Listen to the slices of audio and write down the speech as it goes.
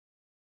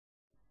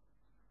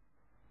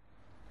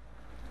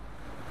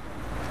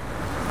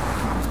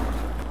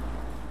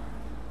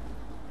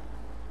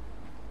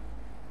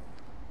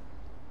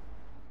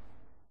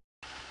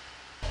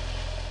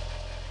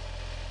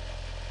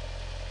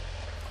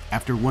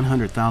After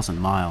 100,000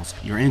 miles,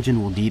 your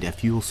engine will need a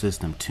fuel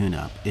system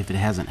tune-up if it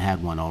hasn't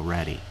had one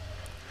already.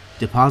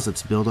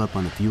 Deposits build up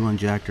on the fuel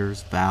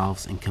injectors,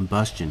 valves, and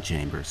combustion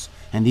chambers,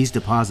 and these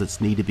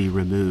deposits need to be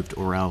removed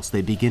or else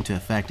they begin to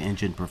affect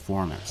engine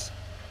performance.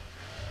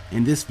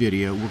 In this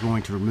video, we're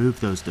going to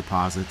remove those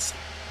deposits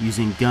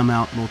using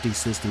Gumout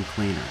multi-system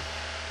cleaner.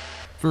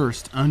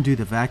 First, undo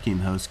the vacuum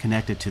hose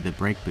connected to the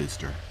brake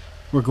booster.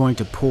 We're going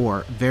to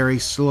pour very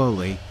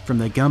slowly from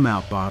the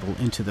Gumout bottle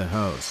into the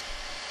hose.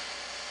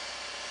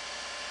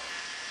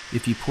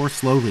 If you pour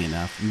slowly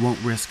enough, you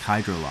won't risk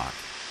hydrolock.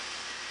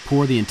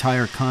 Pour the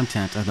entire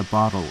content of the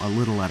bottle a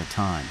little at a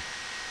time.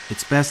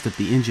 It's best if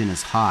the engine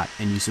is hot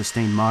and you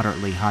sustain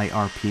moderately high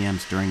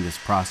RPMs during this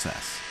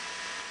process.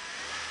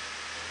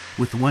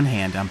 With one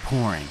hand I'm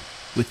pouring.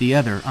 With the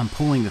other I'm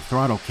pulling the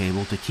throttle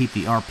cable to keep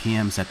the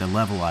RPMs at the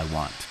level I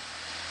want.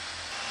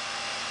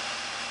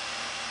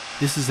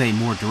 This is a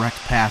more direct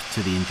path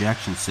to the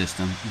injection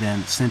system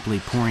than simply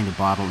pouring the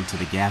bottle into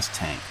the gas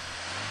tank.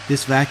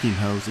 This vacuum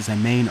hose is a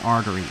main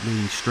artery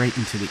leading straight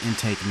into the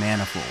intake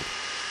manifold.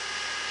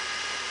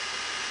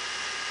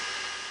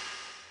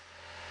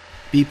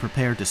 Be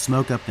prepared to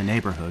smoke up the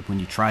neighborhood when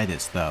you try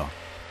this though.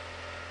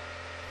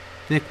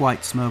 Thick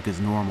white smoke is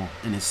normal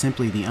and is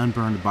simply the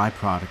unburned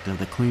byproduct of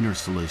the cleaner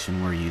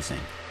solution we're using.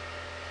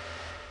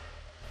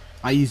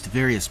 I used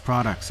various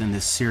products in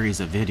this series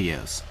of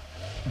videos.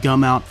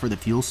 Gumout for the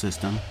fuel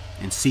system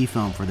and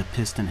Seafoam for the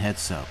piston head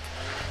soak.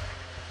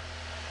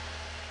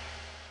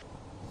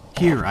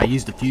 Here I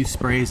used a few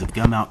sprays of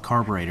Gumout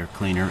carburetor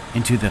cleaner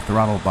into the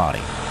throttle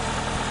body.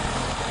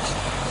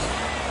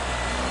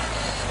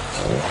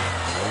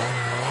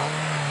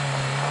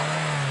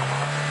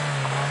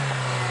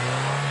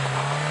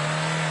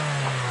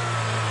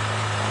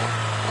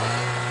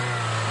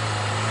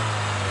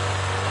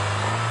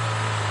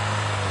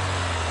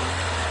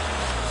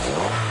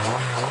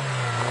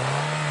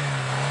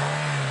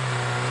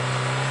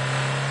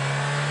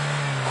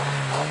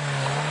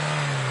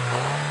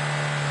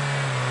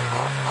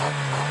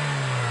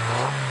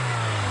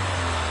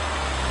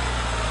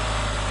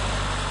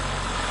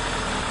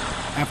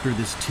 After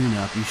this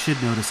tune-up, you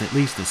should notice at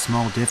least a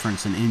small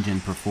difference in engine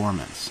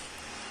performance.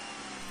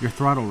 Your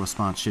throttle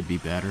response should be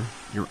better,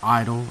 your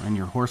idle, and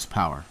your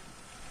horsepower.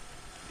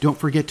 Don't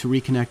forget to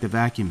reconnect the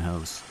vacuum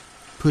hose.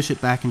 Push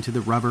it back into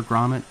the rubber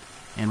grommet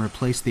and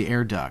replace the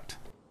air duct.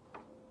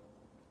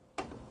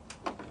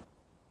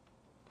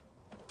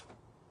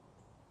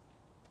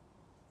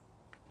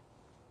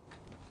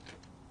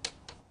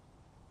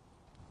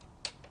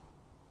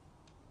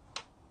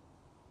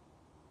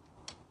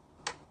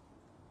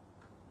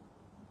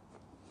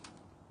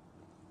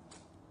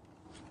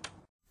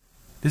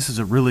 This is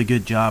a really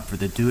good job for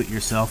the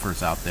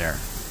do-it-yourselfers out there,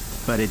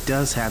 but it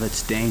does have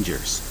its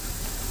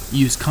dangers.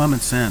 Use common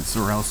sense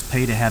or else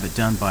pay to have it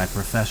done by a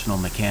professional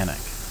mechanic.